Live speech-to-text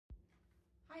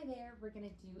Hi there, we're gonna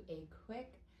do a quick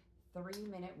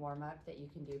 3-minute warm-up that you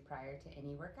can do prior to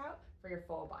any workout for your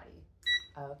full body.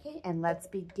 Okay, and let's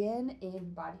begin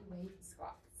in body weight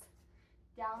squats.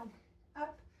 Down,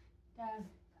 up,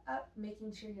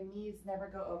 making sure your knees never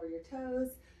go over your toes.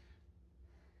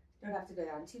 Don't have to go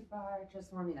down too far,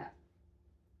 just warming up.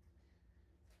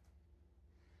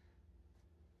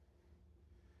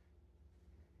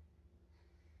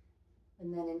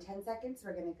 And then in 10 seconds,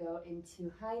 we're gonna go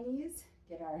into high knees,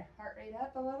 get our heart rate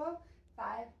up a little.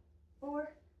 5,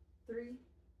 4, 3,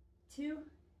 2,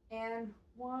 and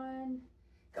 1,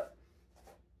 go.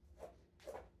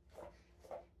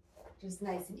 Just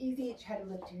nice and easy, try to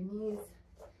lift your knees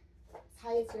as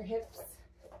high as your hips.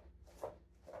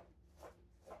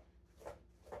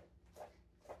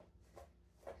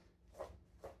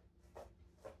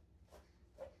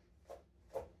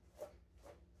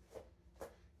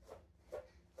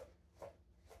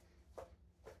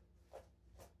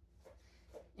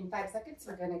 In 5 seconds,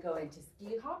 we're gonna go into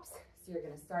ski hops. So you're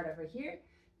gonna start over here,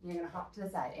 and you're gonna hop to the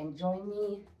side, and join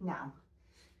me now.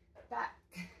 Back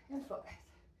and forth.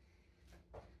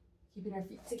 Keeping our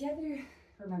feet together.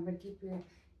 Remember to keep your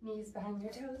knees behind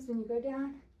your toes when you go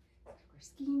down. Like we're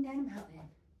skiing down a mountain.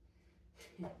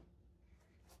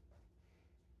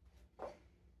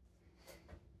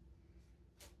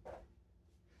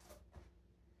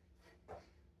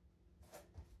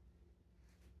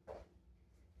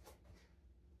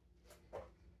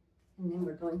 And then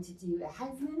we're going to do a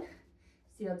Heisman.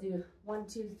 So you'll do 1,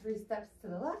 2, 3 steps to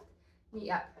the left, knee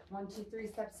up. 1, 2, 3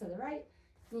 steps to the right,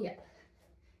 knee up.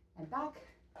 And back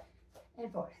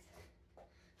and forth.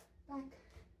 Back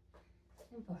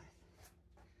and forth.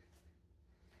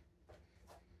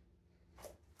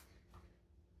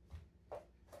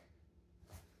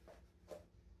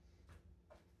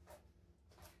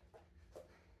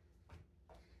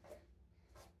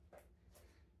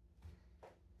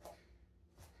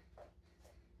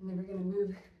 And then we're going to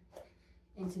move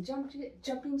into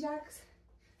jumping jacks.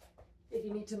 If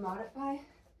you need to modify,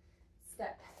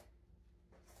 step.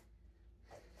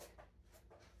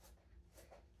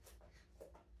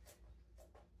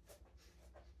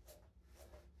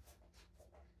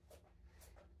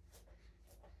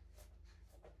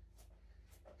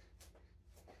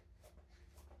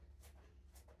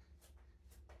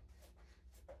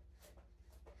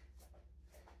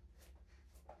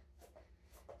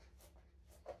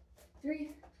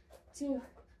 Three, 2,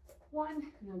 1, and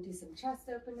we'll do some chest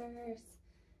openers.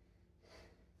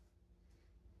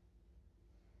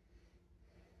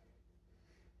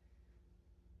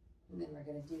 And then we're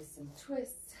gonna do some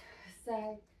twists,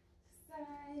 side to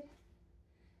side.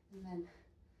 And then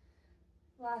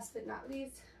last but not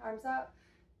least, arms out,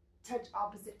 touch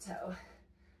opposite toe.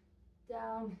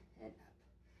 Down and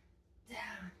up,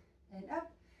 down and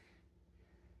up.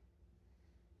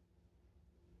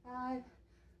 5,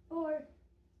 4,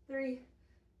 3,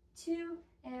 2,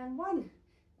 and 1.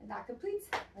 And that completes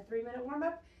our 3-minute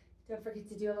warm-up. Don't forget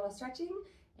to do a little stretching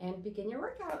and begin your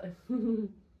workout.